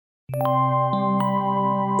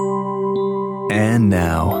And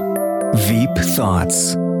now, Veep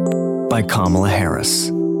Thoughts by Kamala Harris.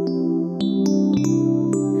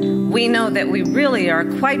 We know that we really are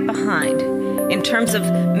quite behind in terms of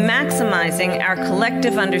maximizing our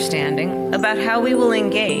collective understanding about how we will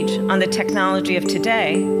engage on the technology of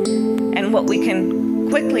today and what we can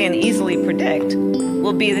quickly and easily predict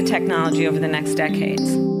will be the technology over the next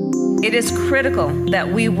decades. It is critical that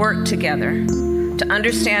we work together to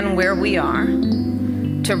understand where we are,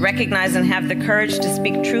 to recognize and have the courage to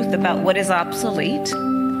speak truth about what is obsolete,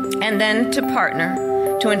 and then to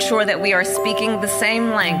partner to ensure that we are speaking the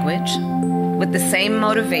same language with the same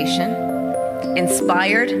motivation,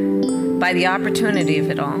 inspired by the opportunity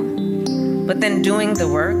of it all, but then doing the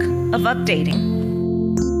work of updating.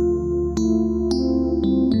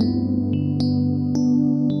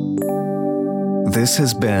 This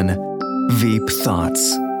has been Veep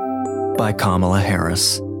Thoughts by Kamala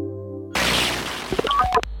Harris.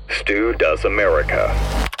 Stu Does America.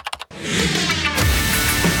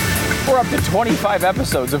 We're up to 25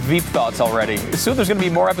 episodes of Veep Thoughts already. Soon there's going to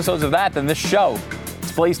be more episodes of that than this show.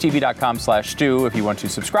 It's blazetv.com/Stu if you want to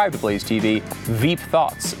subscribe to Blaze TV.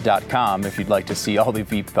 Veepthoughts.com if you'd like to see all the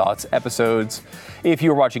Veep Thoughts episodes. If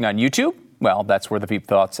you're watching on YouTube, well, that's where the Veep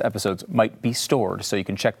Thoughts episodes might be stored, so you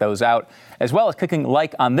can check those out, as well as clicking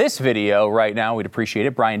like on this video right now. We'd appreciate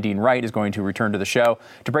it. Bryan Dean Wright is going to return to the show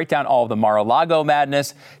to break down all of the Mar-a-Lago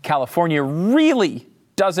madness. California really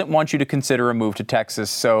doesn't want you to consider a move to Texas,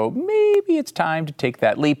 so maybe it's time to take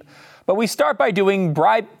that leap. But we start by doing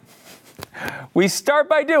Biden's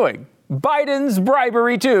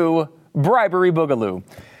bribery to bribery boogaloo.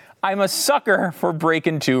 I'm a sucker for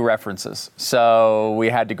Breakin' 2 references, so we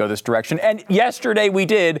had to go this direction. And yesterday we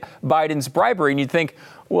did Biden's bribery, and you'd think,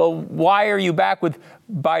 well, why are you back with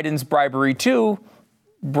Biden's bribery 2,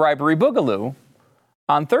 bribery boogaloo,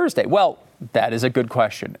 on Thursday? Well, that is a good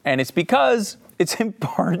question, and it's because it's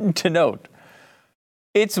important to note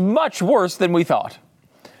it's much worse than we thought.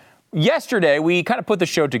 Yesterday, we kind of put the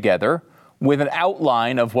show together with an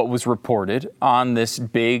outline of what was reported on this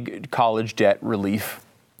big college debt relief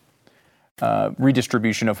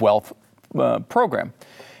redistribution of wealth program.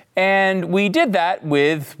 And we did that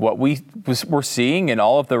with what we were seeing in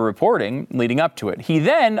all of the reporting leading up to it. He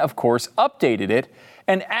then, of course, updated it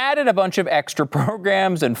and added a bunch of extra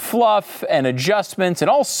programs and fluff and adjustments and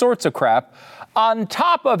all sorts of crap on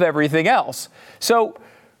top of everything else. So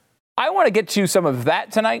I want to get to some of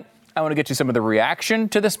that tonight. I want to get to some of the reaction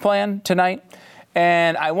to this plan tonight.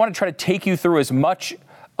 And I want to try to take you through as much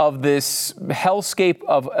of this hellscape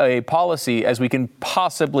of a policy as we can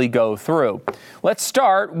possibly go through. Let's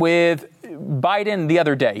start with Biden the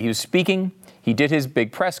other day. He was speaking. He did his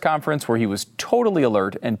big press conference where he was totally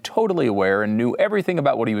alert and totally aware and knew everything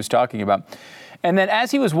about what he was talking about. And then as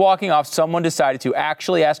he was walking off, someone decided to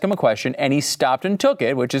actually ask him a question, and he stopped and took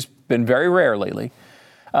it, which has been very rare lately.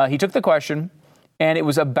 He took the question, and it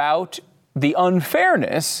was about the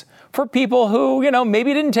unfairness for people who,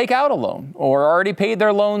 maybe didn't take out a loan or already paid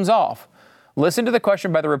their loans off. Listen to the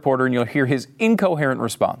question by the reporter, and you'll hear his incoherent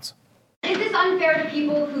response. Is this unfair to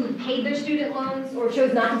people who paid their student loans or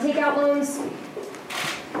chose not to take out loans?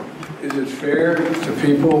 Is it fair to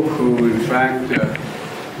people who, in fact,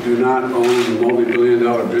 do not own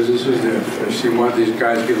multi-billion-dollar businesses if she want these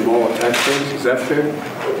guys to get them all a tax breaks? Is that fair?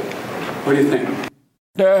 What do you think?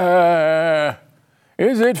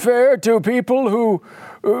 Is it fair to people who,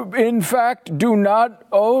 in fact, do not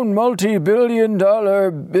own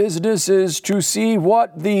multi-billion-dollar businesses to see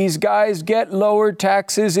what these guys get lower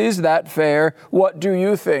taxes? Is that fair? What do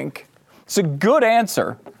you think? It's a good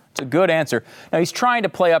answer. It's a good answer. Now, he's trying to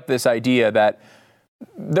play up this idea that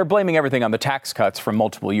they're blaming everything on the tax cuts from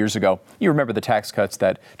multiple years ago. You remember the tax cuts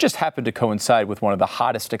that just happened to coincide with one of the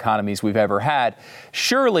hottest economies we've ever had.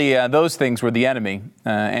 Surely those things were the enemy,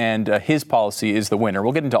 and his policy is the winner.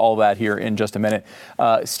 We'll get into all that here in just a minute.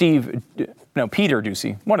 Peter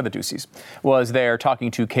Doocy, one of the Doocies, was there talking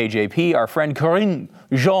to KJP, our friend Karine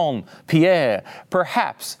Jean-Pierre,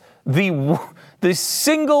 perhaps the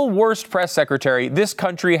single worst press secretary this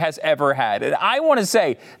country has ever had. And I want to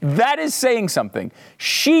say that is saying something.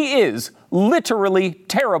 She is literally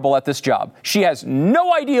terrible at this job. She has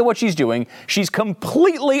no idea what she's doing. She's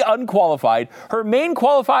completely unqualified. Her main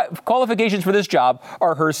qualifications for this job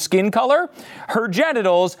are her skin color, her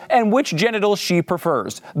genitals, and which genitals she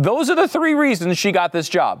prefers. Those are the three reasons she got this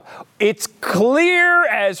job. It's clear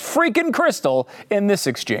as freaking crystal in this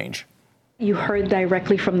exchange. You heard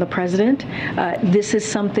directly from the president. This is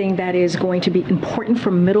something that is going to be important for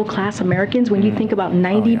middle-class Americans. When you think about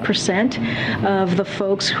 90% of the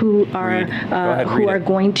folks who are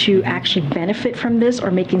going to actually benefit from this are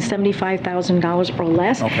making $75,000 or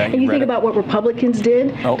less. Okay, and you think about what Republicans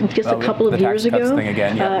did just a couple of years ago.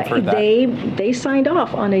 They signed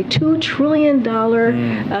off on a $2 trillion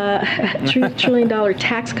 $2 trillion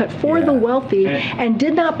tax cut for the wealthy and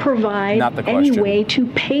did not provide any way to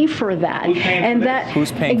pay for that. And that, who's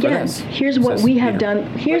paying again, for this? Here's what we have done.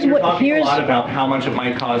 Here's a lot about how much it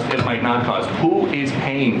might cost, it might not cost. Who is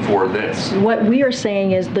paying for this? What we are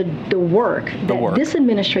saying is the work that this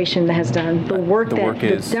administration has done, the work that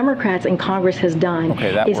the Democrats in Congress has done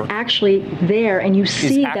is actually there, and you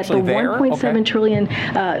see that the 1.7 trillion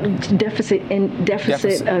deficit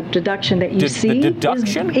deduction that you see is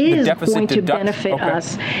going to benefit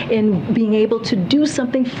us in being able to do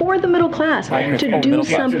something for the middle class, to do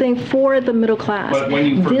something for the middle class.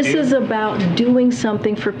 This is about doing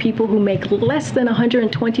something for people who make less than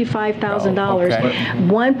 $125,000,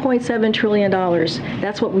 $1.7 trillion.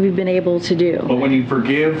 That's what we've been able to do. But when you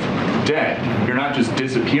forgive debt, you're not just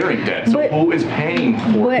disappearing debt. So who is paying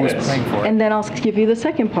for this? And then I'll give you the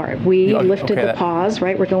second part. We lifted the pause,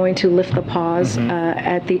 right? We're going to lift the pause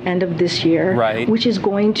at the end of this year, which is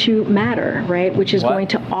going to matter, right? Which is going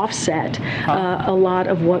to offset a lot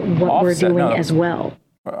of what we're doing as well.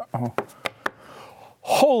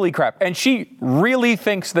 Holy crap. And she really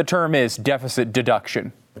thinks the term is deficit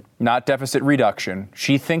deduction, not deficit reduction.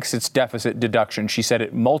 She thinks it's deficit deduction. She said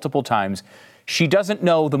it multiple times. She doesn't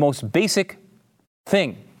know the most basic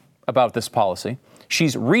thing about this policy.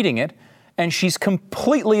 She's reading it, and she's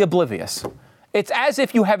completely oblivious. It's as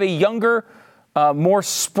if you have a younger, more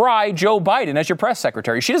spry Joe Biden as your press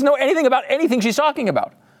secretary. She doesn't know anything about anything she's talking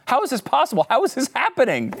about. How is this possible? How is this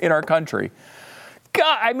happening in our country?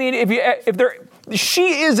 God, I mean,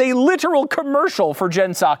 she is a literal commercial for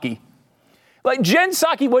Jen Psaki. Like, Jen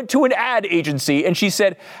Psaki went to an ad agency and she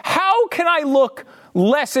said, how can I look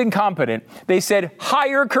less incompetent? They said,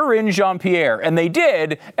 hire Corinne Jean-Pierre. And they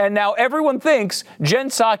did. And now everyone thinks Jen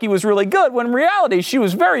Psaki was really good, when in reality, she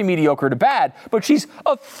was very mediocre to bad. But she's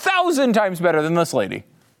 1,000 times better than this lady.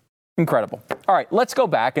 Incredible. All right, let's go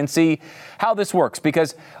back and see how this works.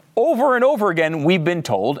 Because over and over again, we've been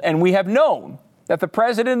told, and we have known, that the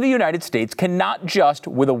President of the United States cannot just,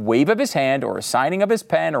 with a wave of his hand or a signing of his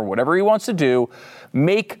pen or whatever he wants to do,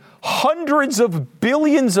 make hundreds of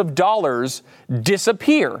billions of dollars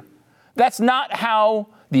disappear. That's not how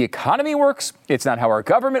the economy works. It's not how our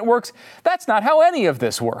government works. That's not how any of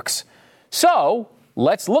this works. So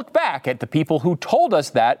let's look back at the people who told us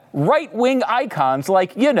that, right-wing icons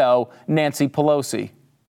like, Nancy Pelosi.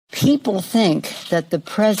 People think that the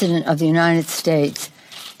President of the United States,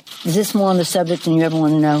 is this more on the subject than you ever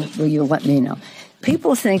want to know? Will you let me know?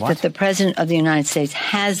 People think that the President of the United States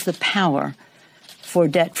has the power for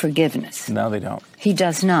debt forgiveness. No, they don't. He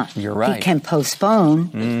does not. You're right. He can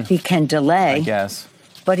postpone. He can delay. I guess.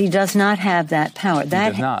 But he does not have that power.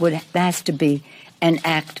 That has to be an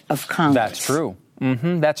act of Congress. That's true.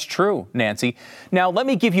 That's true, Nancy. Now, let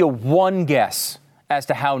me give you one guess as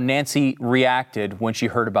to how Nancy reacted when she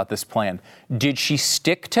heard about this plan. Did she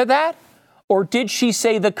stick to that? Or did she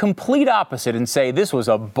say the complete opposite and say this was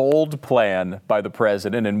a bold plan by the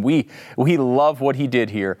president and we love what he did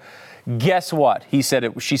here? Guess what? She said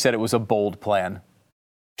it was a bold plan.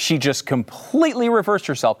 She just completely reversed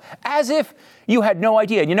herself as if you had no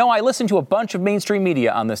idea. I listened to a bunch of mainstream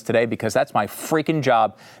media on this today because that's my freaking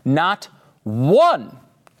job. Not one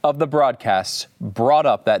of the broadcasts brought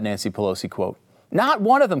up that Nancy Pelosi quote. Not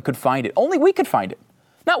one of them could find it. Only we could find it.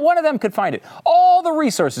 Not one of them could find it. All the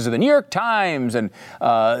resources of the New York Times and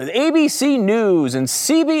ABC News and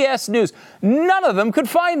CBS News, none of them could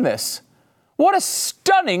find this. What a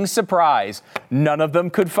stunning surprise. None of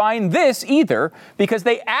them could find this either because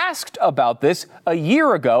they asked about this a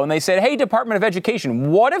year ago and they said, hey, Department of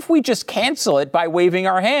Education, what if we just cancel it by waving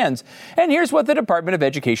our hands? And here's what the Department of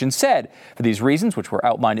Education said. For these reasons, which were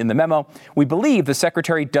outlined in the memo, we believe the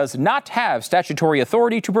Secretary does not have statutory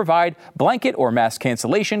authority to provide blanket or mass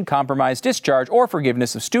cancellation, compromise discharge, or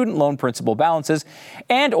forgiveness of student loan principal balances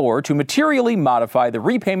and or to materially modify the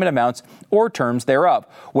repayment amounts or terms thereof,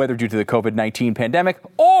 whether due to the COVID-19 pandemic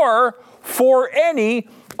or for any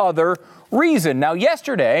other reason. Now,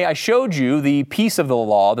 yesterday, I showed you the piece of the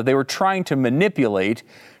law that they were trying to manipulate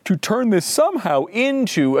to turn this somehow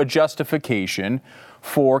into a justification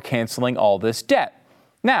for canceling all this debt.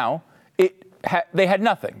 Now, they had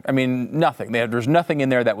nothing. I mean, nothing. There's nothing in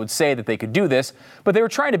there that would say that they could do this, but they were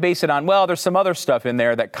trying to base it on, well, there's some other stuff in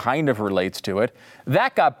there that kind of relates to it.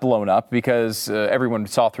 That got blown up because everyone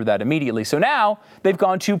saw through that immediately. So now they've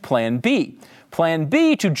gone to Plan B. Plan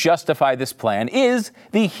B to justify this plan is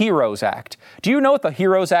the HEROES Act. Do you know what the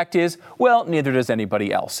HEROES Act is? Well, neither does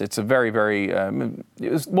anybody else. It's a very,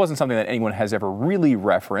 it wasn't something that anyone has ever really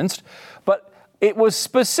referenced, but it was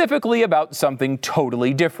specifically about something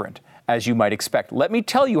totally different, as you might expect. Let me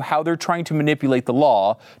tell you how they're trying to manipulate the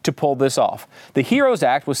law to pull this off. The HEROES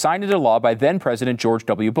Act was signed into law by then-President George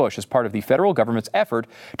W. Bush as part of the federal government's effort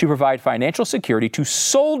to provide financial security to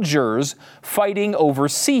soldiers fighting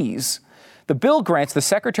overseas. The bill grants the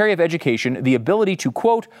Secretary of Education the ability to,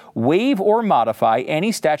 quote, waive or modify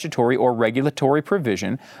any statutory or regulatory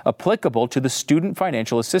provision applicable to the student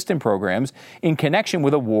financial assistance programs in connection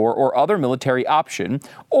with a war or other military option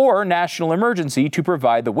or national emergency to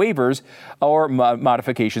provide the waivers or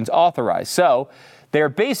modifications authorized. So they're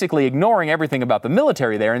basically ignoring everything about the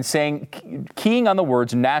military there and saying, keying on the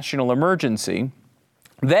words national emergency,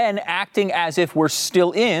 then acting as if we're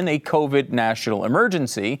still in a COVID national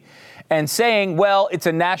emergency, and saying, well, it's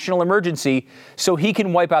a national emergency, so he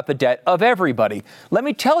can wipe out the debt of everybody. Let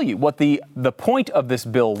me tell you what the point of this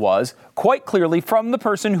bill was, quite clearly from the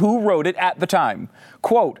person who wrote it at the time.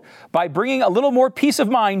 Quote, by bringing a little more peace of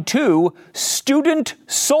mind to student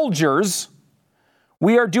soldiers,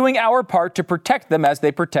 we are doing our part to protect them as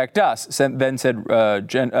they protect us, then said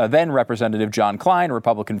then Representative John Klein, a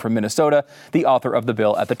Republican from Minnesota, the author of the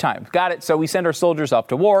bill at the time. Got it? So we send our soldiers off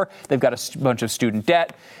to war. They've got a bunch of student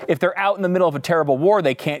debt. If they're out in the middle of a terrible war,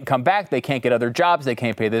 they can't come back. They can't get other jobs. They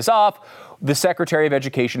can't pay this off. The Secretary of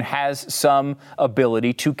Education has some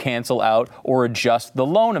ability to cancel out or adjust the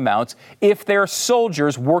loan amounts if they're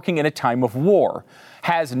soldiers working in a time of war.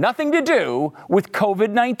 Has nothing to do with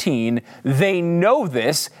COVID-19. They know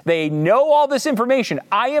this. They know all this information.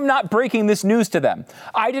 I am not breaking this news to them.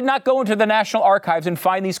 I did not go into the National Archives and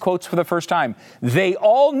find these quotes for the first time. They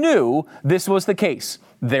all knew this was the case.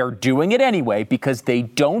 They're doing it anyway because they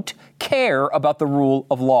don't care about the rule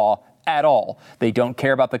of law at all. They don't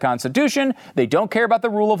care about the Constitution. They don't care about the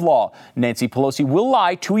rule of law. Nancy Pelosi will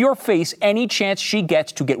lie to your face any chance she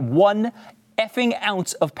gets to get one effing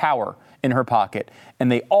ounce of power in her pocket.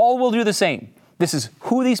 And they all will do the same. This is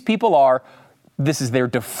who these people are. This is their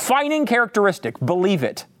defining characteristic. Believe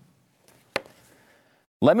it.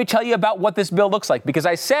 Let me tell you about what this bill looks like, because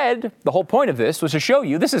I said the whole point of this was to show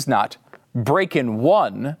you this is not Breakin'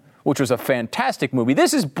 1, which was a fantastic movie.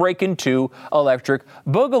 This is Breakin' 2, Electric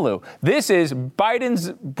Boogaloo. This is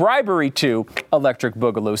Biden's bribery 2, Electric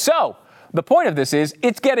Boogaloo. So the point of this is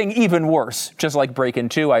it's getting even worse, just like Breakin'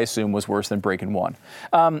 2, I assume, was worse than Breakin'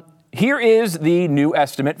 1. Here is the new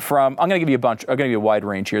estimate from, I'm going to give you a bunch, I'm going to give you a wide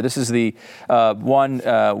range here. This is the one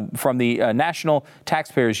from the National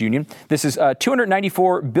Taxpayers Union. This is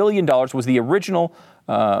 $294 billion was the original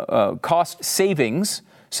cost savings,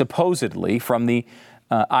 supposedly, from the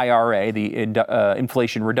IRA, the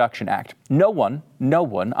Inflation Reduction Act. No one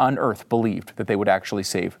on earth believed that they would actually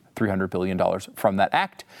save $300 billion from that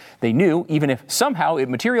act. They knew even if somehow it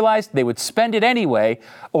materialized, they would spend it anyway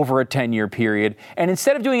over a 10-year period. And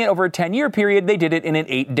instead of doing it over a 10-year period, they did it in an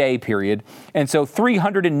 8-day period. And so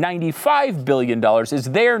 $395 billion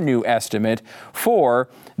is their new estimate for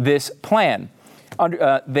this plan. How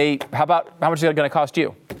much is it going to cost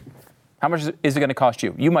you? How much is it going to cost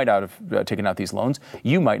you? You might not have taken out these loans.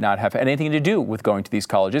 You might not have anything to do with going to these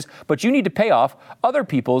colleges, but you need to pay off other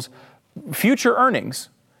people's future earnings.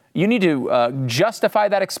 You need to justify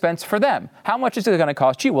that expense for them. How much is it going to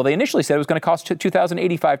cost you? Well, they initially said it was going to cost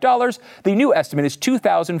 $2,085. The new estimate is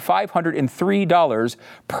 $2,503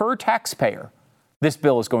 per taxpayer. This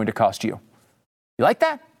bill is going to cost you. You like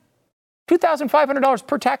that? $2,500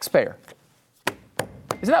 per taxpayer.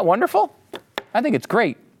 Isn't that wonderful? I think it's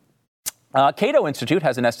great. Cato Institute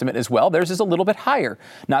has an estimate as well. Theirs is a little bit higher,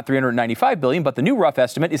 not $395 billion, but the new rough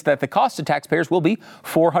estimate is that the cost to taxpayers will be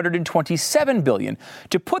 $427 billion.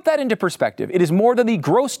 To put that into perspective, it is more than the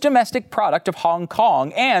gross domestic product of Hong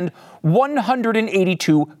Kong and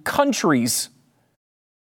 182 countries.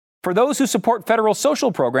 For those who support federal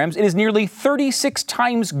social programs, it is nearly 36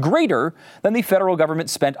 times greater than the federal government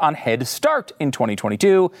spent on Head Start in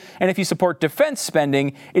 2022. And if you support defense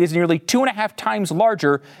spending, it is nearly 2.5 times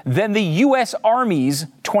larger than the U.S. Army's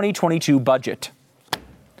 2022 budget.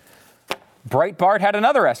 Breitbart had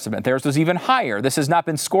another estimate. Theirs was even higher. This has not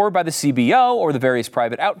been scored by the CBO or the various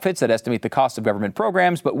private outfits that estimate the cost of government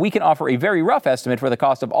programs, but we can offer a very rough estimate for the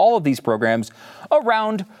cost of all of these programs,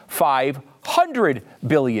 around $500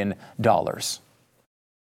 billion. And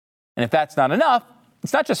if that's not enough,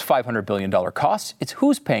 It's not just $500 billion costs, it's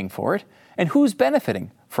who's paying for it and who's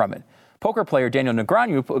benefiting from it. Poker player Daniel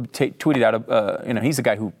Negreanu tweeted out, he's the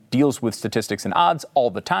guy who deals with statistics and odds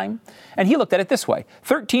all the time. And he looked at it this way.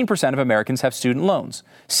 13% of Americans have student loans.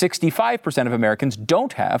 65% of Americans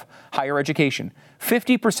don't have higher education.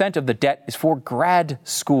 50% of the debt is for grad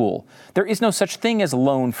school. There is no such thing as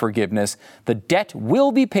loan forgiveness. The debt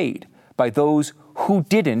will be paid by those who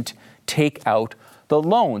didn't take out the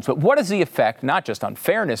loans. But what is the effect, not just on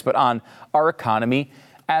fairness, but on our economy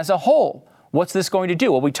as a whole? What's this going to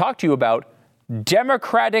do? Well, we talked to you about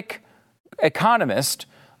Democratic economist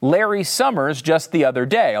Larry Summers just the other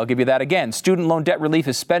day. I'll give you that again. Student loan debt relief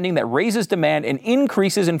is spending that raises demand and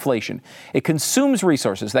increases inflation. It consumes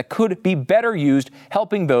resources that could be better used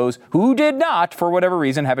helping those who did not, for whatever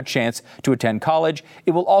reason, have a chance to attend college.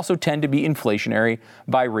 It will also tend to be inflationary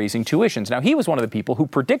by raising tuitions. Now, he was one of the people who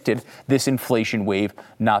predicted this inflation wave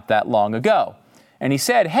not that long ago. And he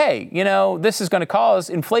said, hey, this is going to cause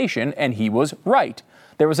inflation, and he was right.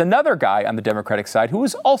 There was another guy on the Democratic side who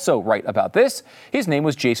was also right about this. His name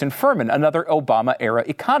was Jason Furman, another Obama-era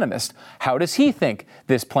economist. How does he think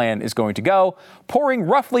this plan is going to go? Pouring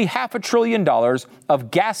roughly $500 billion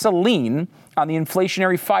of gasoline on the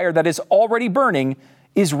inflationary fire that is already burning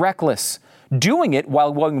is reckless. Doing it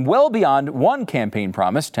while going well beyond one campaign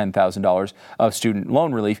promise, $10,000 of student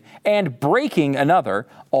loan relief, and breaking another,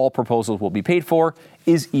 all proposals will be paid for,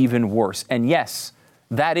 is even worse. And yes,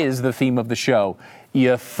 that is the theme of the show.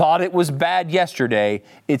 You thought it was bad yesterday,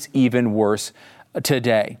 it's even worse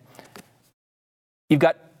today. You've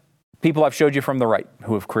got people I've showed you from the right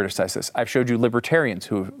who have criticized this. I've showed you libertarians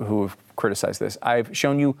who have criticized this. I've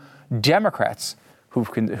shown you Democrats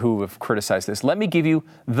who have criticized this. Let me give you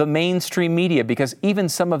the mainstream media, because even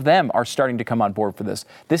some of them are starting to come on board for this.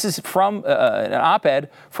 This is from an op-ed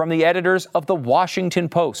from the editors of the Washington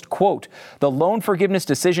Post. Quote, the loan forgiveness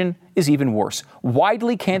decision is even worse.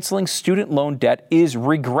 Widely canceling student loan debt is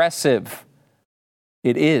regressive.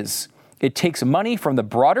 It is. It takes money from the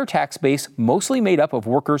broader tax base, mostly made up of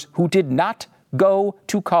workers who did not go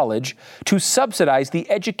to college, to subsidize the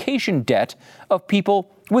education debt of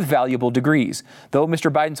people with valuable degrees. Though Mr.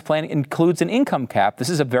 Biden's plan includes an income cap, this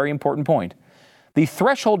is a very important point. The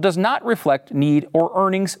threshold does not reflect need or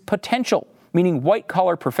earnings potential, meaning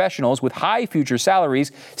white-collar professionals with high future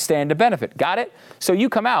salaries stand to benefit. Got it? So you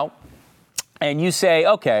come out and you say,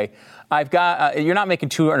 okay, you're not making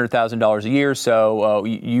 $200,000 a year, so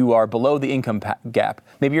you are below the income gap.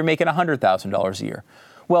 Maybe you're making $100,000 a year.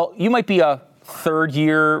 Well, you might be a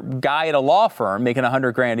third-year guy at a law firm making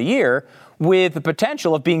 $100,000 a year with the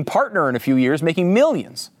potential of being partner in a few years, making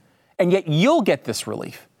millions. And yet you'll get this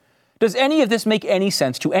relief. Does any of this make any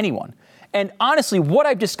sense to anyone? And honestly, what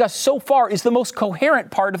I've discussed so far is the most coherent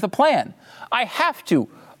part of the plan.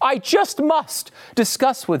 I just must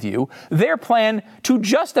discuss with you their plan to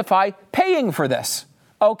justify paying for this.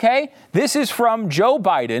 Okay? This is from Joe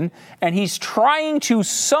Biden, and he's trying to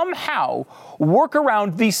somehow work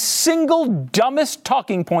around the single dumbest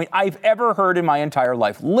talking point I've ever heard in my entire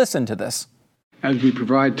life. Listen to this. As we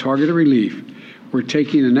provide targeted relief, we're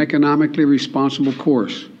taking an economically responsible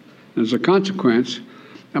course. As a consequence,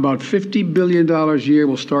 about $50 billion a year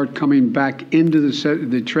will start coming back into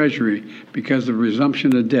the Treasury because of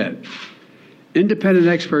resumption of debt. Independent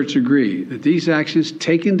experts agree that these actions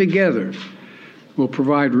taken together will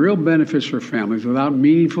provide real benefits for families without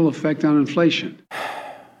meaningful effect on inflation.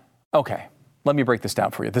 Okay, let me break this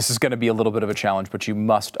down for you. This is going to be a little bit of a challenge, but you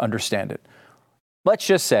must understand it. Let's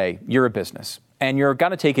just say you're a business and you're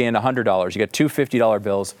going to take in $100. You got two $50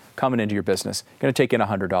 bills coming into your business. You're going to take in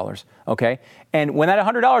 $100, okay? And when that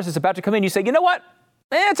 $100 is about to come in, you say, you know what?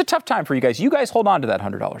 It's a tough time for you guys. You guys hold on to that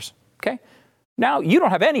 $100, okay? Now, you don't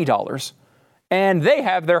have any dollars, and they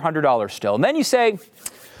have their $100 still. And then you say,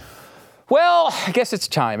 well, I guess it's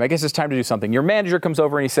time. I guess it's time to do something. Your manager comes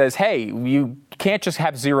over and he says, hey, you can't just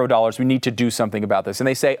have $0. We need to do something about this. And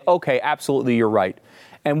they say, okay, absolutely, you're right.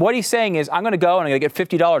 And what he's saying is, I'm going to go and I'm going to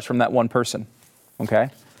get $50 from that one person. Okay?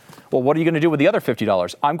 Well, what are you going to do with the other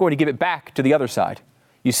 $50? I'm going to give it back to the other side.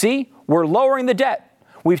 You see, we're lowering the debt.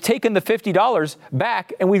 We've taken the $50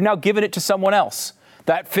 back and we've now given it to someone else.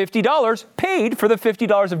 That $50 paid for the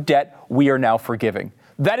 $50 of debt we are now forgiving.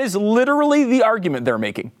 That is literally the argument they're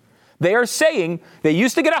making. They are saying they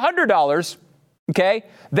used to get $100, okay?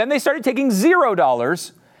 Then they started taking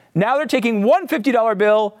 $0. Now they're taking one $50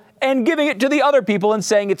 bill and giving it to the other people and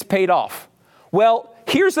saying it's paid off. Well,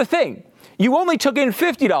 here's the thing. You only took in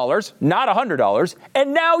 $50, not $100,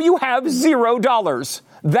 and now you have $0.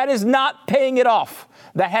 That is not paying it off.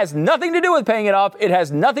 That has nothing to do with paying it off. It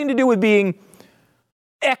has nothing to do with being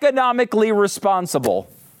economically responsible.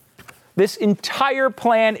 This entire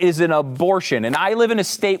plan is an abortion, and I live in a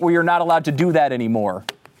state where you're not allowed to do that anymore.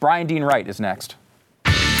 Bryan Dean Wright is next.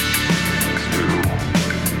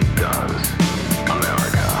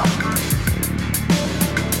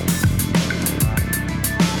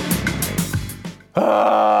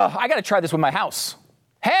 I got to try this with my house.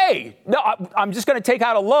 Hey, no, I'm just going to take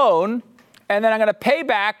out a loan, and then I'm going to pay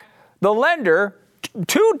back the lender,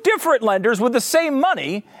 two different lenders with the same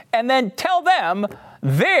money, and then tell them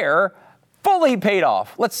they're fully paid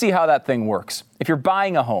off. Let's see how that thing works. If you're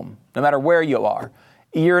buying a home, no matter where you are,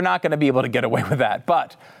 you're not going to be able to get away with that.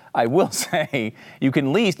 But I will say you could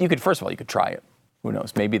first of all, you could try it. Who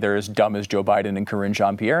knows? Maybe they're as dumb as Joe Biden and Karine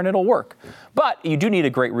Jean-Pierre, and it'll work. But you do need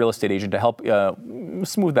a great real estate agent to help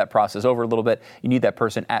smooth that process over a little bit. You need that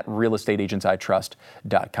person at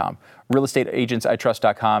realestateagentsitrust.com.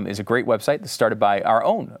 Realestateagentsitrust.com is a great website that's started by our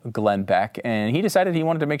own Glenn Beck, and he decided he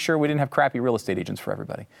wanted to make sure we didn't have crappy real estate agents for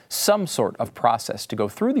everybody. Some sort of process to go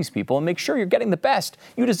through these people and make sure you're getting the best.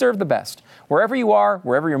 You deserve the best. Wherever you are,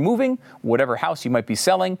 wherever you're moving, whatever house you might be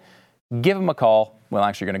selling, give them a call. Well,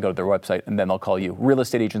 actually, you're going to go to their website, and then they'll call you.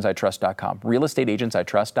 Realestateagentsitrust.com.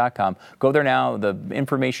 Realestateagentsitrust.com. Go there now. The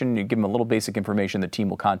information, you give them a little basic information, the team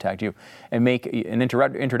will contact you and make an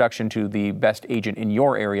introduction to the best agent in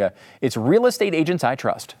your area. It's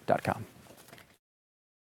realestateagentsitrust.com.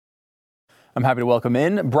 I'm happy to welcome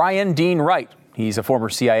in Bryan Dean Wright. He's a former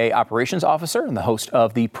CIA operations officer and the host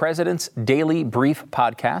of the President's Daily Brief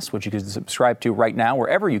podcast, which you can subscribe to right now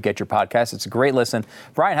wherever you get your podcasts. It's a great listen.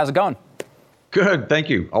 Bryan, how's it going? Good. Thank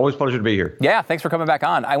you. Always a pleasure to be here. Yeah, thanks for coming back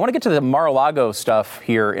on. I want to get to the Mar-a-Lago stuff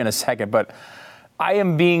here in a second, but I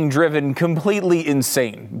am being driven completely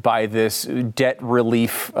insane by this debt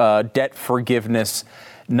relief, debt forgiveness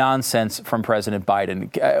nonsense from President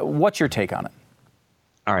Biden. What's your take on it?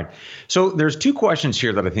 All right. So there's two questions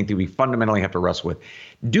here that I think that we fundamentally have to wrestle with.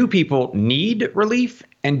 Do people need relief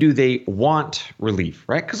and do they want relief,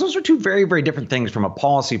 right? Because those are two very, very different things from a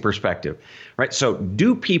policy perspective, right? So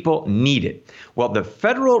do people need it? Well, the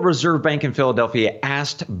Federal Reserve Bank in Philadelphia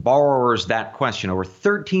asked borrowers that question, over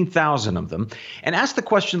 13,000 of them, and asked the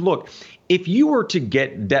question, look, if you were to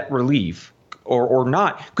get debt relief, or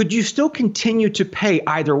not, could you still continue to pay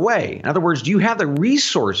either way? In other words, do you have the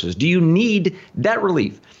resources? Do you need debt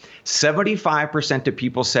relief? 75% of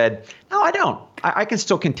people said, no, I don't. I can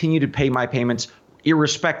still continue to pay my payments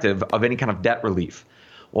irrespective of any kind of debt relief.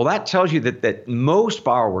 Well, that tells you that most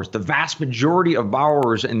borrowers, the vast majority of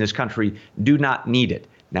borrowers in this country, do not need it.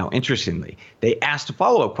 Now, interestingly, they asked a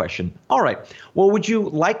follow-up question. All right, well, would you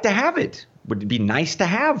like to have it? Would it be nice to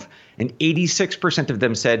have? And 86% of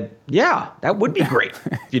them said, yeah, that would be great,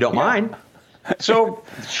 if you don't mind. So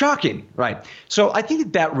shocking, right? So I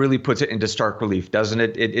think that really puts it into stark relief, doesn't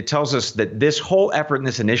it? It tells us that this whole effort and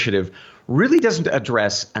this initiative really doesn't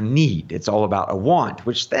address a need. It's all about a want,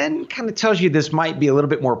 which then kind of tells you this might be a little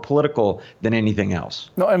bit more political than anything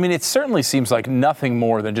else. No, I mean, it certainly seems like nothing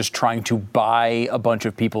more than just trying to buy a bunch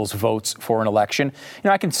of people's votes for an election. You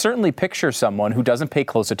know, I can certainly picture someone who doesn't pay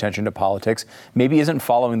close attention to politics, maybe isn't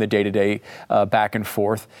following the day-to-day back and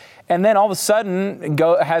forth, and then all of a sudden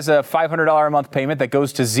has a $500 a month payment that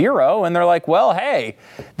goes to zero, and they're like, well, hey,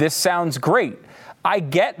 this sounds great. I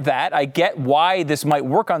get that. I get why this might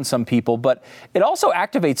work on some people, but it also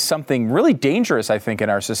activates something really dangerous, I think, in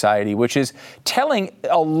our society, which is telling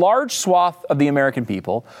a large swath of the American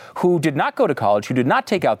people who did not go to college, who did not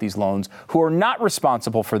take out these loans, who are not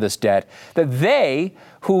responsible for this debt, that they,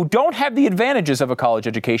 who don't have the advantages of a college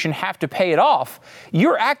education, have to pay it off.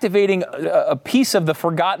 You're activating a piece of the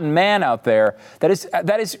forgotten man out there that is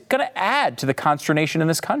going to add to the consternation in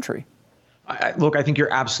this country. Look, I think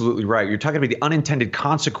you're absolutely right. You're talking about the unintended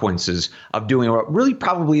consequences of doing what really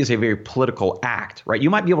probably is a very political act, right? You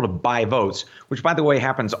might be able to buy votes, which, by the way,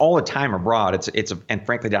 happens all the time abroad. And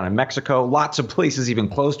frankly, down in Mexico, lots of places even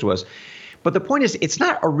close to us. But the point is, it's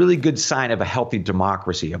not a really good sign of a healthy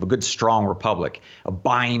democracy, of a good, strong republic, of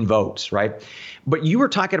buying votes, right? But you were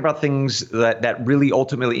talking about things that really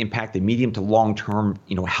ultimately impact the medium to long-term,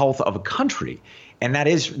 health of a country. And that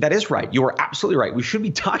is right. You are absolutely right. We should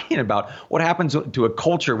be talking about what happens to a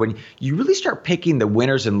culture when you really start picking the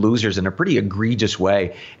winners and losers in a pretty egregious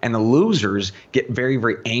way. And the losers get very,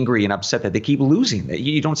 very angry and upset that they keep losing, that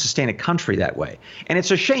you don't sustain a country that way. And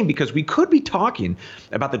it's a shame because we could be talking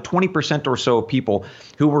about the 20% or so of people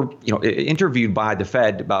who were interviewed by the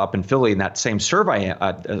Fed up in Philly in that same survey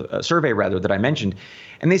that I mentioned.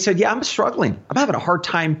 And they said, yeah, I'm struggling. I'm having a hard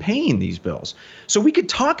time paying these bills. So we could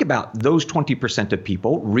talk about those 20% of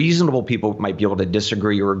people. Reasonable people might be able to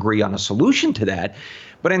disagree or agree on a solution to that.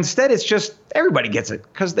 But instead, it's just everybody gets it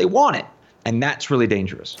because they want it. And that's really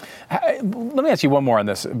dangerous. Let me ask you one more on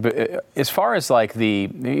this. As far as like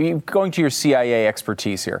going to your CIA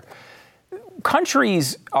expertise here,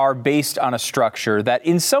 countries are based on a structure that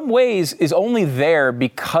in some ways is only there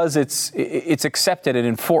because it's accepted and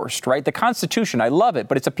enforced, right? The Constitution, I love it,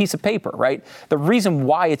 but it's a piece of paper, right? The reason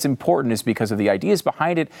why it's important is because of the ideas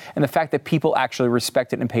behind it and the fact that people actually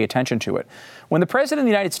respect it and pay attention to it. When the President of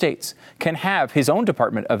the United States can have his own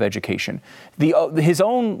Department of Education, his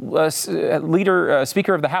own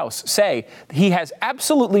Speaker of the House say he has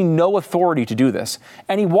absolutely no authority to do this,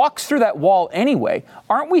 and he walks through that wall anyway,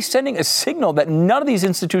 aren't we sending a signal that none of these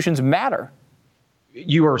institutions matter?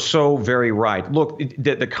 You are so very right. Look,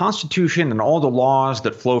 the Constitution and all the laws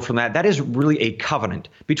that flow from that is really a covenant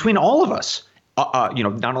between all of us,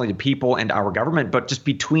 not only the people and our government, but just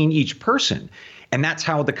between each person. And that's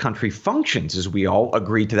how the country functions, as we all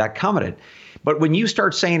agree to that covenant. But when you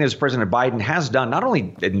start saying, as President Biden has done, not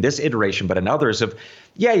only in this iteration, but in others, of,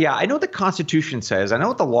 I know the Constitution says, I know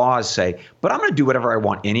what the laws say, but I'm going to do whatever I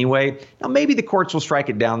want anyway. Now, maybe the courts will strike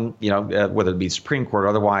it down, whether it be the Supreme Court or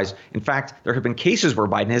otherwise. In fact, there have been cases where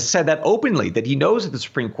Biden has said that openly, that he knows that the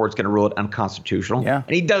Supreme Court's going to rule it unconstitutional, and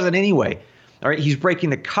he does it anyway. All right, he's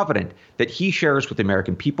breaking the covenant that he shares with the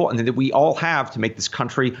American people and that we all have to make this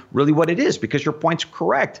country really what it is, because your point's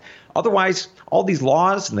correct. Otherwise, all these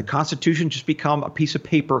laws and the Constitution just become a piece of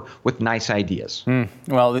paper with nice ideas.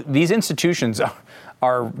 Well, these institutions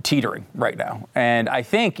are teetering right now. And I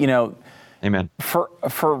think, Amen. For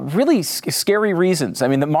really scary reasons. I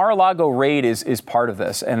mean, the Mar-a-Lago raid is part of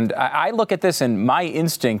this. And I look at this and my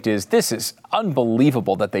instinct is this is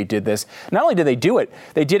unbelievable that they did this. Not only did they do it,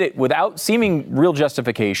 they did it without seeming real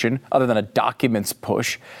justification other than a documents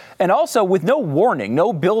push. And also with no warning,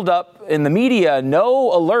 no buildup in the media,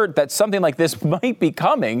 no alert that something like this might be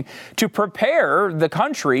coming to prepare the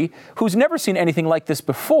country who's never seen anything like this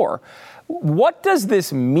before. What does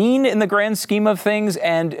this mean in the grand scheme of things?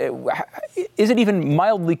 And is it even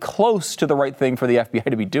mildly close to the right thing for the FBI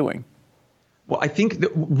to be doing? Well, I think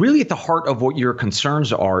that really at the heart of what your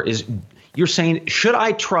concerns are is you're saying, should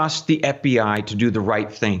I trust the FBI to do the right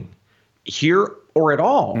thing here or at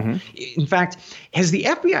all? In fact, has the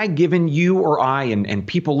FBI given you or I and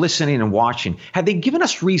people listening and watching, have they given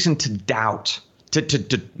us reason to doubt, to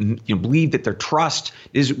believe that their trust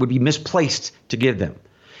would be misplaced to give them?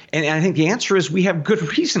 And I think the answer is we have good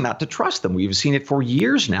reason not to trust them. We've seen it for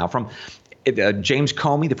years now, from James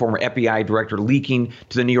Comey, the former FBI director, leaking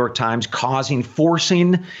to the New York Times,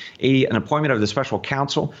 forcing an appointment of the special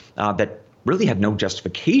counsel that really had no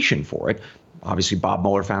justification for it. Obviously, Bob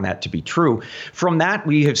Mueller found that to be true. From that,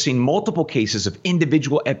 we have seen multiple cases of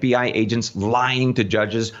individual FBI agents lying to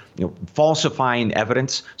judges, falsifying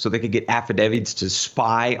evidence so they could get affidavits to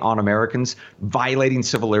spy on Americans, violating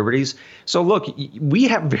civil liberties. So look, we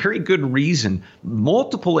have very good reason,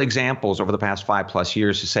 multiple examples over the past 5+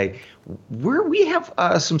 years to say we have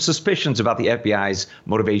some suspicions about the FBI's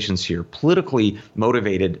motivations here, politically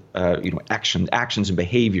motivated actions and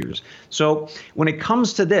behaviors. So when it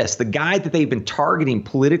comes to this, the guy that they've been targeting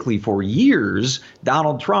politically for years,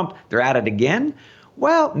 Donald Trump, they're at it again.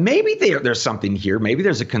 Well, maybe there's something here. Maybe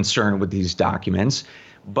there's a concern with these documents.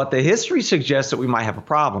 But the history suggests that we might have a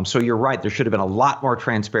problem. So you're right. There should have been a lot more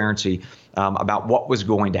transparency about what was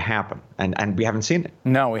going to happen. And we haven't seen it.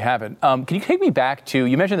 No, we haven't. Can you take me back to,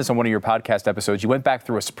 you mentioned this on one of your podcast episodes. You went back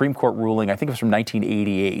through a Supreme Court ruling, I think it was from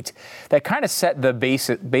 1988, that kind of set the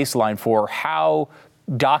baseline for how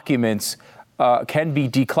documents can be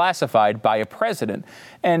declassified by a president.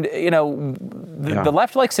 And, the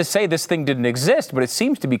left likes to say this thing didn't exist, but it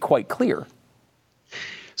seems to be quite clear.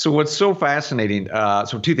 So what's so fascinating,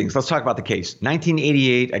 so two things. Let's talk about the case.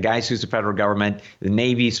 1988, a guy sues the federal government, the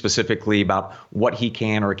Navy specifically, about what he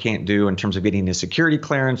can or can't do in terms of getting his security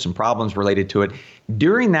clearance and problems related to it.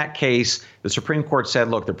 During that case, the Supreme Court said,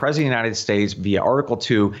 look, the President of the United States via Article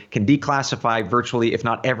 2 can declassify virtually, if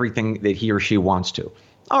not everything that he or she wants to.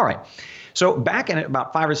 All right. So back in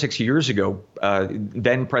about 5 or 6 years ago,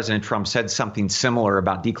 then President Trump said something similar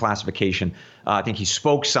about declassification. I think he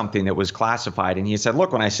spoke something that was classified, and he said,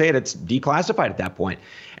 look, when I say it, it's declassified at that point.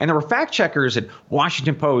 And there were fact checkers at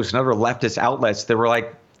Washington Post and other leftist outlets that were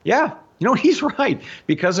like, yeah, he's right.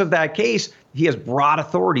 Because of that case, he has broad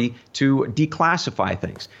authority to declassify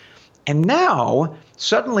things. And now,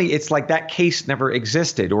 suddenly, it's like that case never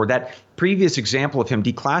existed, or that previous example of him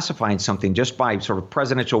declassifying something just by sort of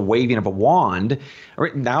presidential waving of a wand.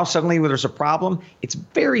 Now, suddenly, when there's a problem, it's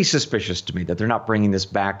very suspicious to me that they're not bringing this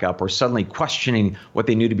back up or suddenly questioning what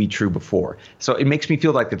they knew to be true before. So it makes me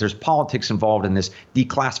feel like that there's politics involved in this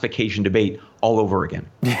declassification debate all over again.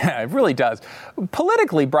 Yeah, it really does.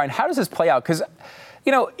 Politically, Bryan, how does this play out? Because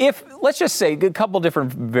let's just say a couple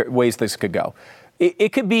different ways this could go.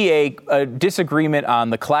 It could be a disagreement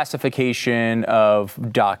on the classification of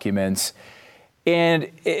documents. And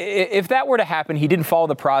if that were to happen, he didn't follow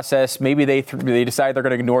the process. Maybe they decide they're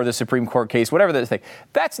going to ignore the Supreme Court case, whatever they think.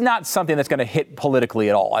 That's not something that's going to hit politically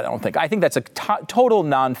at all, I don't think. I think that's a total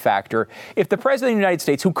non-factor. If the president of the United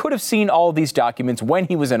States, who could have seen all of these documents when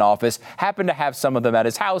he was in office, happened to have some of them at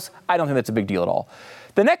his house, I don't think that's a big deal at all.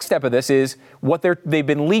 The next step of this is what they've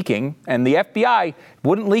been leaking, and the FBI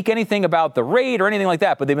wouldn't leak anything about the raid or anything like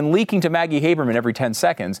that, but they've been leaking to Maggie Haberman every 10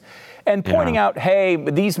 seconds and pointing out, hey,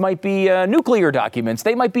 these might be nuclear documents.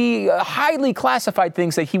 They might be highly classified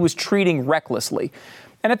things that he was treating recklessly.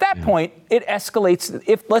 And at that point, it escalates.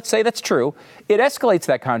 If, let's say that's true, it escalates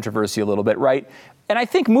that controversy a little bit, right? And I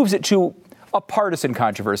think moves it to a partisan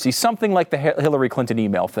controversy, something like the Hillary Clinton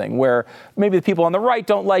email thing, where maybe the people on the right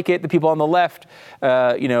don't like it, the people on the left,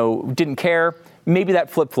 didn't care. Maybe that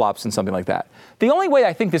flip-flops and something like that. The only way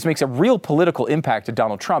I think this makes a real political impact to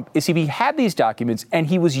Donald Trump is if he had these documents and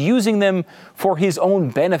he was using them for his own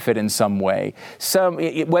benefit in some way,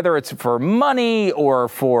 whether it's for money or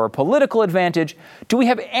for political advantage. Do we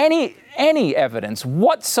have any evidence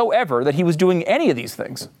whatsoever that he was doing any of these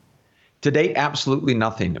things? To date, absolutely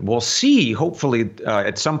nothing. We'll see, hopefully,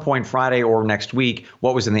 at some point Friday or next week,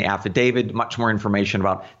 what was in the affidavit, much more information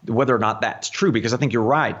about whether or not that's true, because I think you're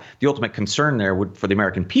right. The ultimate concern there for the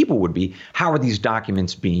American people would be, how are these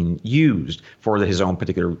documents being used for his own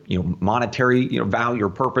particular, monetary, value or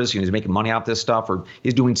purpose? He's making money off this stuff, or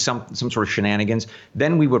he's doing some sort of shenanigans.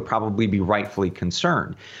 Then we would probably be rightfully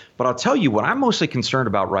concerned. But I'll tell you what I'm mostly concerned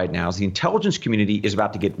about right now is the intelligence community is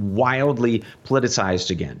about to get wildly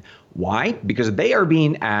politicized again. Why? Because they are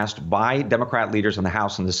being asked by Democrat leaders in the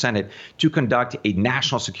House and the Senate to conduct a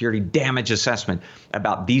national security damage assessment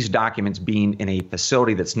about these documents being in a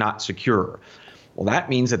facility that's not secure. Well, that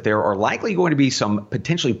means that there are likely going to be some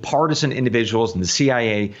potentially partisan individuals in the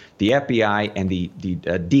CIA, the FBI, and the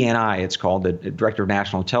DNI, it's called, the Director of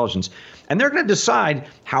National Intelligence, and they're going to decide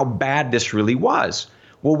how bad this really was.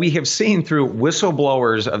 Well, we have seen through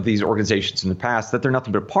whistleblowers of these organizations in the past that they're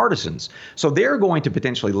nothing but partisans. So they're going to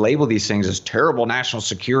potentially label these things as terrible national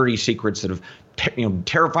security secrets that have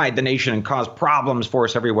terrified the nation and caused problems for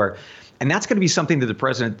us everywhere. And that's going to be something that the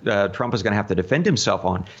President Trump is going to have to defend himself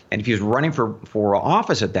on. And if he's running for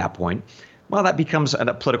office at that point, well, that becomes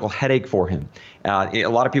a political headache for him. A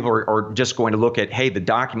lot of people are just going to look at, hey, the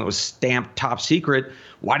document was stamped top secret.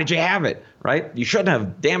 Why did you have it? Right? You shouldn't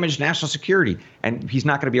have damaged national security. And he's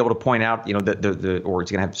not going to be able to point out, or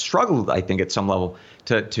it's going to have struggled, I think, at some level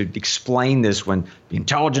to explain this when the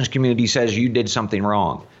intelligence community says you did something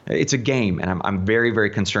wrong. It's a game, and I'm very, very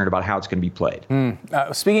concerned about how it's going to be played.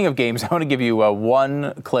 Speaking of games, I want to give you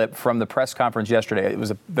one clip from the press conference yesterday. It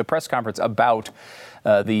was the press conference about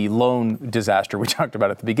the loan disaster we talked about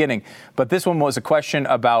at the beginning. But this one was a question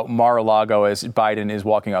about Mar-a-Lago as Biden is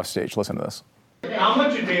walking off stage. Listen to this. How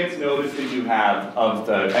much advance notice did you have of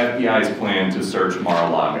the FBI's plan to search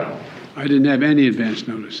Mar-a-Lago? I didn't have any advance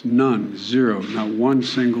notice. None. Zero. Not one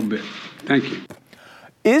single bit. Thank you.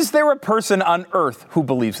 Is there a person on earth who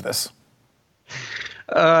believes this?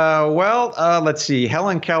 Let's see.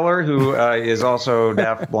 Helen Keller, who is also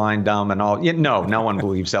deaf, blind, dumb, and all. No one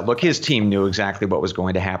believes that. Look, his team knew exactly what was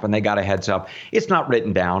going to happen. They got a heads up. It's not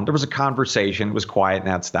written down. There was a conversation. It was quiet, and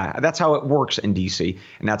that's that. That's how it works in D.C.,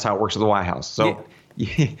 and that's how it works at the White House. So. Yeah.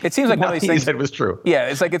 It seems like one of these things. That was true. Yeah,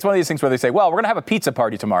 it's one of these things where they say, well, we're going to have a pizza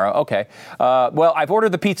party tomorrow. Okay. Well, I've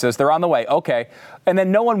ordered the pizzas. They're on the way. Okay. And then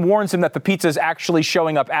no one warns him that the pizza is actually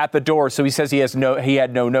showing up at the door, so he says he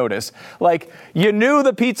had no notice. Like, you knew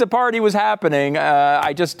the pizza party was happening.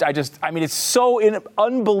 I mean, it's so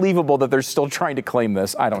unbelievable that they're still trying to claim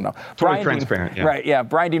this. I don't know. Totally transparent. Yeah. Right. Yeah.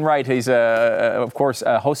 Bryan Dean Wright. He's of course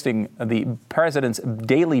hosting the President's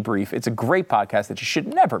Daily Brief. It's a great podcast that you should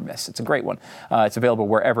never miss. It's a great one. It's available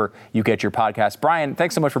wherever you get your podcast. Bryan,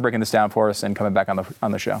 thanks so much for breaking this down for us and coming back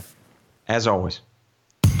on the show. As always.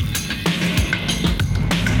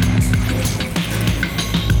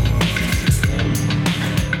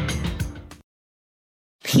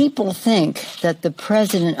 People think that the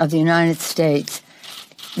President of the United States,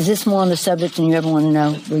 is this more on the subject than you ever want to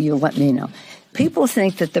know? Well, you'll let me know. People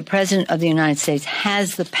think that the President of the United States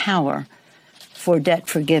has the power for debt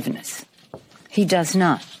forgiveness. He does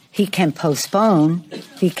not. He can postpone,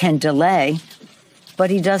 he can delay, but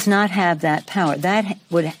he does not have that power. That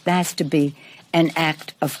has to be an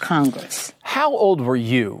act of Congress. How old were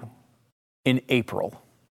you in April?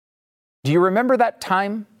 Do you remember that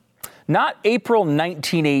time? Not April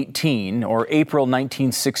 1918 or April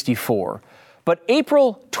 1964, but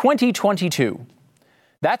April 2022.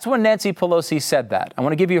 That's when Nancy Pelosi said that. I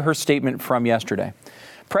want to give you her statement from yesterday.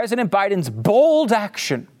 President Biden's bold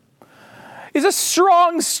action is a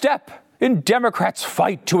strong step in Democrats'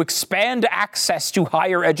 fight to expand access to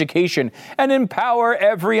higher education and empower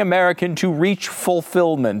every American to reach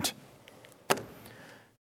fulfillment.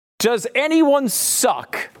 Does anyone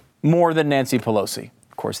suck more than Nancy Pelosi?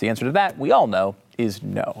 Of course, the answer to that, we all know, is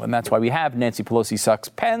no. And that's why we have Nancy Pelosi sucks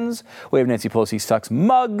pens, we have Nancy Pelosi sucks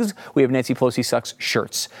mugs, we have Nancy Pelosi sucks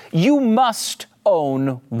shirts. You must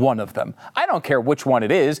own one of them. I don't care which one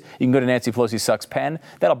it is. You can go to Nancy Pelosi sucks pen.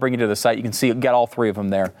 That'll bring you to the site. You can get all three of them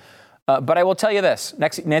there. But I will tell you this.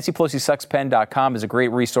 NancyPelosiSucksPen.com is a great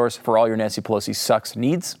resource for all your Nancy Pelosi sucks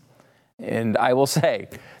needs. And I will say,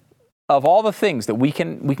 of all the things that we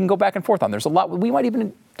can go back and forth on, there's a lot we might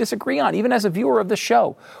even disagree on. Even as a viewer of the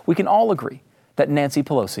show, we can all agree that Nancy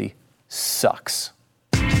Pelosi sucks.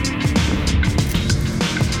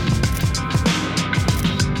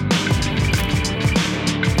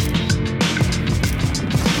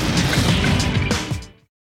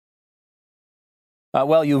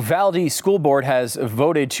 Uvalde School Board has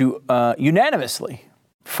voted to unanimously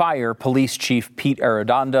fire Police Chief Pete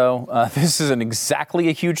Arredondo. This isn't exactly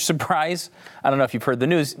a huge surprise. I don't know if you've heard the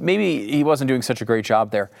news. Maybe he wasn't doing such a great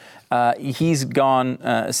job there. He's gone,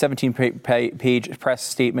 a 17-page press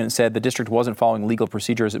statement said the district wasn't following legal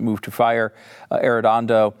procedure as it moved to fire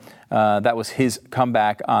Arredondo. That was his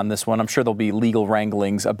comeback on this one. I'm sure there'll be legal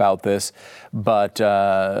wranglings about this. But,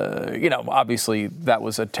 obviously that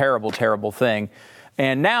was a terrible, terrible thing.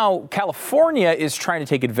 And now California is trying to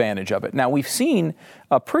take advantage of it. Now, we've seen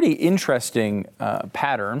a pretty interesting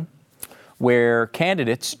pattern where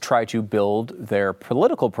candidates try to build their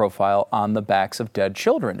political profile on the backs of dead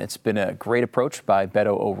children. It's been a great approach by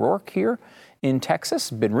Beto O'Rourke here in Texas.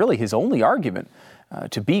 Been really his only argument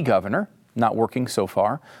to be governor. Not working so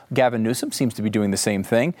far. Gavin Newsom seems to be doing the same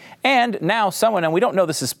thing. And now someone, and we don't know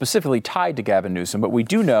this is specifically tied to Gavin Newsom, but we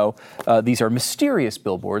do know these are mysterious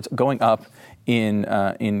billboards going up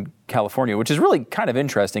in California, which is really kind of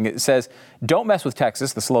interesting. It says, "Don't mess with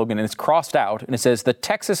Texas," the slogan, and it's crossed out. And it says, "The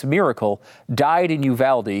Texas miracle died in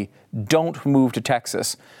Uvalde. Don't move to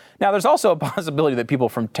Texas." Now, there's also a possibility that people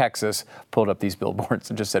from Texas pulled up these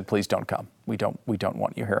billboards and just said, "Please don't come. We don't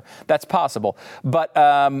want you here." That's possible. But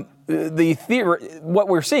what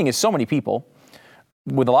we're seeing is so many people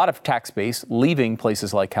with a lot of tax base leaving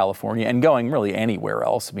places like California and going really anywhere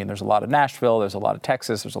else. I mean, there's a lot of Nashville, there's a lot of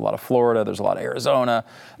Texas, there's a lot of Florida, there's a lot of Arizona,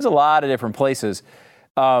 there's a lot of different places.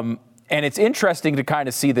 And it's interesting to kind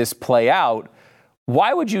of see this play out.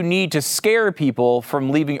 Why would you need to scare people from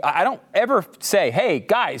leaving? I don't ever say, "Hey,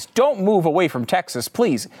 guys, don't move away from Texas,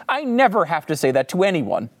 please." I never have to say that to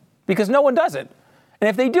anyone because no one does it. And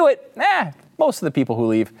if they do it, most of the people who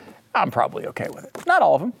leave, I'm probably okay with it. Not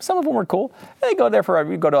all of them. Some of them were cool. They go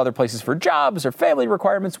to other places for jobs or family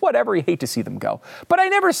requirements, whatever. You hate to see them go. But I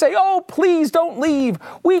never say, "Oh, please don't leave.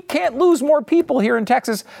 We can't lose more people here in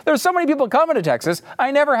Texas. There's so many people coming to Texas."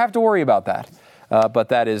 I never have to worry about that. But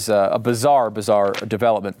that is a bizarre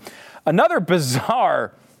development. Another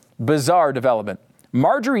bizarre development.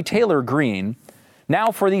 Marjorie Taylor Greene,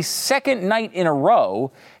 now for the second night in a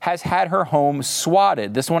row, has had her home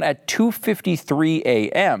swatted. This one at 2:53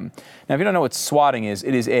 a.m. Now, if you don't know what swatting is,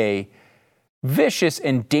 it is a vicious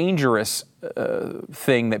and dangerous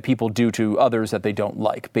thing that people do to others that they don't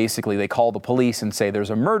like. Basically, they call the police and say there's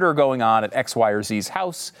a murder going on at X, Y, or Z's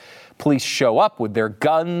house. Police show up with their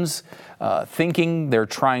guns, thinking they're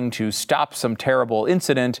trying to stop some terrible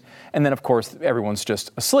incident. And then, of course, everyone's just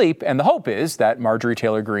asleep. And the hope is that Marjorie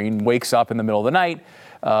Taylor Greene wakes up in the middle of the night,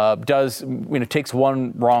 takes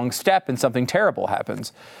one wrong step and something terrible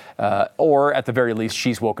happens. Or at the very least,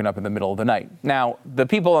 she's woken up in the middle of the night. Now, the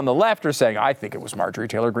people on the left are saying, "I think it was Marjorie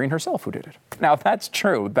Taylor Greene herself who did it." Now, if that's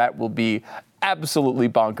true, that will be absolutely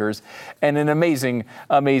bonkers and an amazing,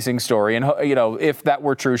 amazing story. And, if that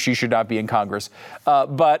were true, she should not be in Congress.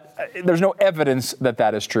 But there's no evidence that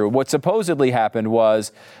that is true. What supposedly happened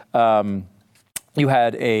was you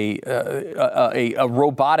had a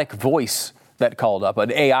robotic voice that called up,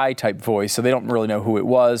 an AI type voice, so they don't really know who it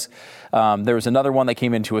was. There was another one that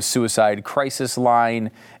came into a suicide crisis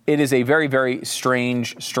line. It is a very, very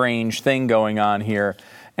strange thing going on here.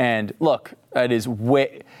 And look, it is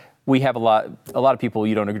we have a lot of people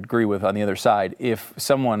you don't agree with on the other side. If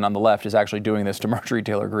someone on the left is actually doing this to Marjorie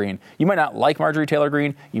Taylor Greene, you might not like Marjorie Taylor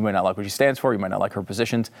Greene, you might not like what she stands for, you might not like her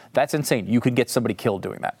positions. That's insane. You could get somebody killed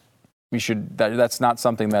doing that. That's not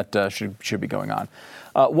something that should be going on.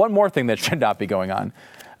 One more thing that should not be going on.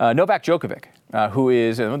 Novak Djokovic who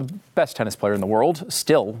is the best tennis player in the world.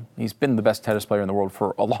 Still, he's been the best tennis player in the world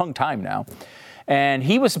for a long time now. And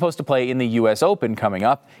he was supposed to play in the U.S. Open coming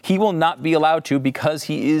up. He will not be allowed to because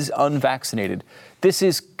he is unvaccinated. This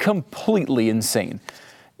is completely insane.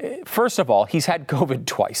 First of all, he's had COVID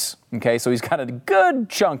twice, okay? So he's got a good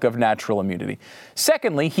chunk of natural immunity.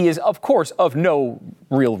 Secondly, he is, of course, of no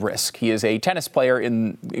real risk. He is a tennis player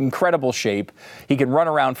in incredible shape. He can run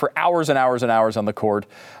around for hours and hours and hours on the court.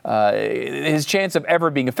 His chance of ever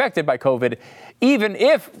being affected by COVID, even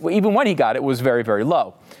when he got it, was very, very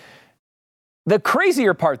low. The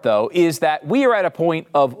crazier part, though, is that we are at a point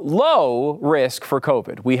of low risk for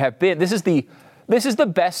COVID. This is the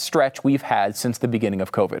best stretch we've had since the beginning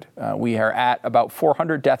of COVID. We are at about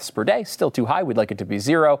 400 deaths per day, still too high. We'd like it to be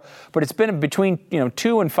 0, but it's been between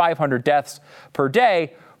 200 and 500 deaths per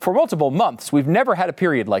day for multiple months. We've never had a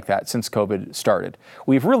period like that since COVID started.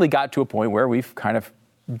 We've really got to a point where we've kind of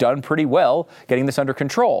done pretty well getting this under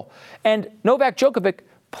control. And Novak Djokovic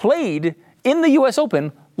played in the U.S.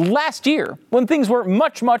 Open last year when things were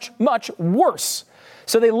much, much, much worse.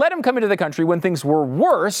 So they let him come into the country when things were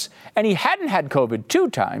worse, and he hadn't had COVID 2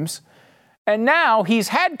 times. And now he's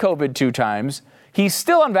had COVID 2 times. He's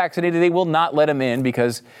still unvaccinated. They will not let him in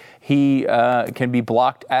because he can be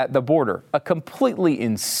blocked at the border. A completely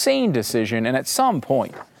insane decision. And at some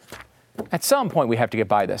point, we have to get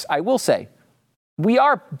by this. I will say, we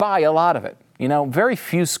are by a lot of it. Very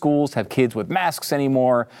few schools have kids with masks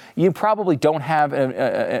anymore. You probably don't have a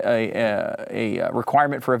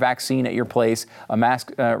requirement for a vaccine at your place, a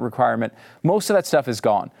mask requirement. Most of that stuff is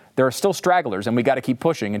gone. There are still stragglers, and we got to keep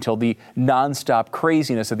pushing until the nonstop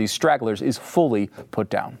craziness of these stragglers is fully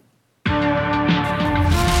put down.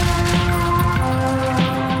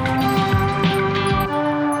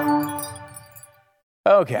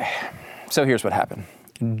 Okay, so here's what happened.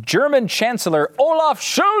 German Chancellor Olaf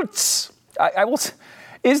Scholz.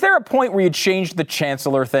 Is there a point where you change the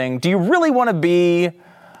chancellor thing? Do you really want to be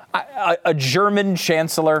a German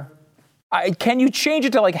chancellor? Can you change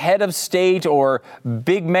it to like head of state or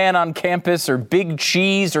big man on campus or big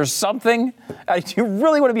cheese or something? Do you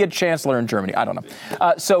really want to be a chancellor in Germany? I don't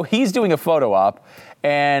know. So he's doing a photo op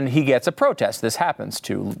and he gets a protest. This happens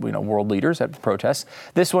to world leaders at protests.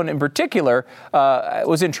 This one in particular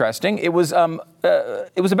was interesting. It was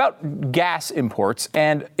about gas imports,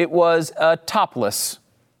 and it was a topless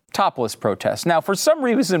protest. Now, for some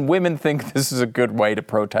reason, women think this is a good way to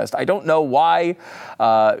protest. I don't know why.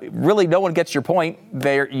 Really, no one gets your point.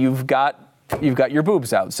 There, you've got your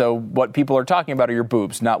boobs out. So what people are talking about are your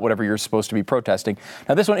boobs, not whatever you're supposed to be protesting.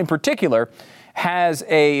 Now, this one in particular has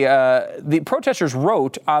the protesters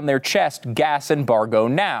wrote on their chest, "Gas embargo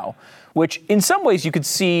now," which in some ways you could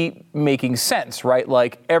see making sense, right?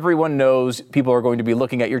 Like everyone knows people are going to be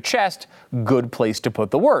looking at your chest, good place to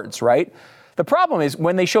put the words, right? The problem is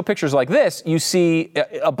when they show pictures like this, you see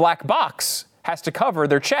a black box has to cover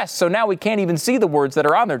their chest. So now we can't even see the words that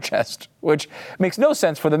are on their chest, which makes no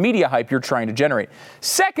sense for the media hype you're trying to generate.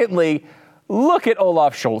 Secondly, look at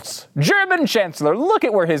Olaf Scholz, German chancellor. Look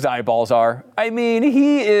at where his eyeballs are. I mean,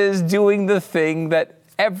 he is doing the thing that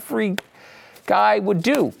every guy would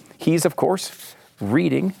do. He's, of course,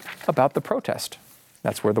 reading about the protest.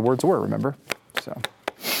 That's where the words were, remember? So,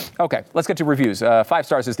 okay, let's get to reviews. 5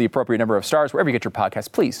 stars is the appropriate number of stars. Wherever you get your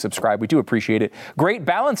podcast, please subscribe. We do appreciate it. Great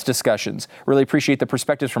balanced discussions. Really appreciate the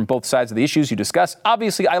perspectives from both sides of the issues you discuss.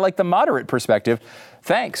 Obviously, I like the moderate perspective.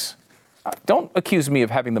 Thanks. Don't accuse me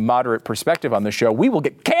of having the moderate perspective on the show. We will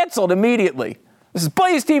get canceled immediately. This is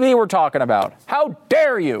Blaze TV we're talking about. How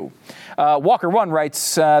dare you? Walker1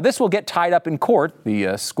 writes, this will get tied up in court,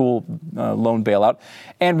 the school loan bailout,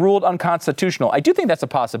 and ruled unconstitutional. I do think that's a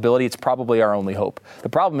possibility. It's probably our only hope. The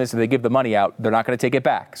problem is if they give the money out, they're not going to take it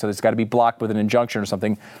back. So it's got to be blocked with an injunction or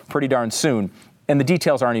something pretty darn soon. And the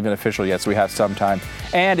details aren't even official yet, so we have some time.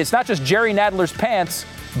 And it's not just Jerry Nadler's pants,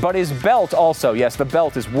 but his belt also. Yes, the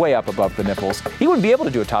belt is way up above the nipples. He wouldn't be able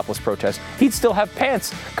to do a topless protest. He'd still have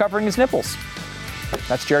pants covering his nipples.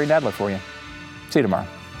 That's Jerry Nadler for you. See you tomorrow.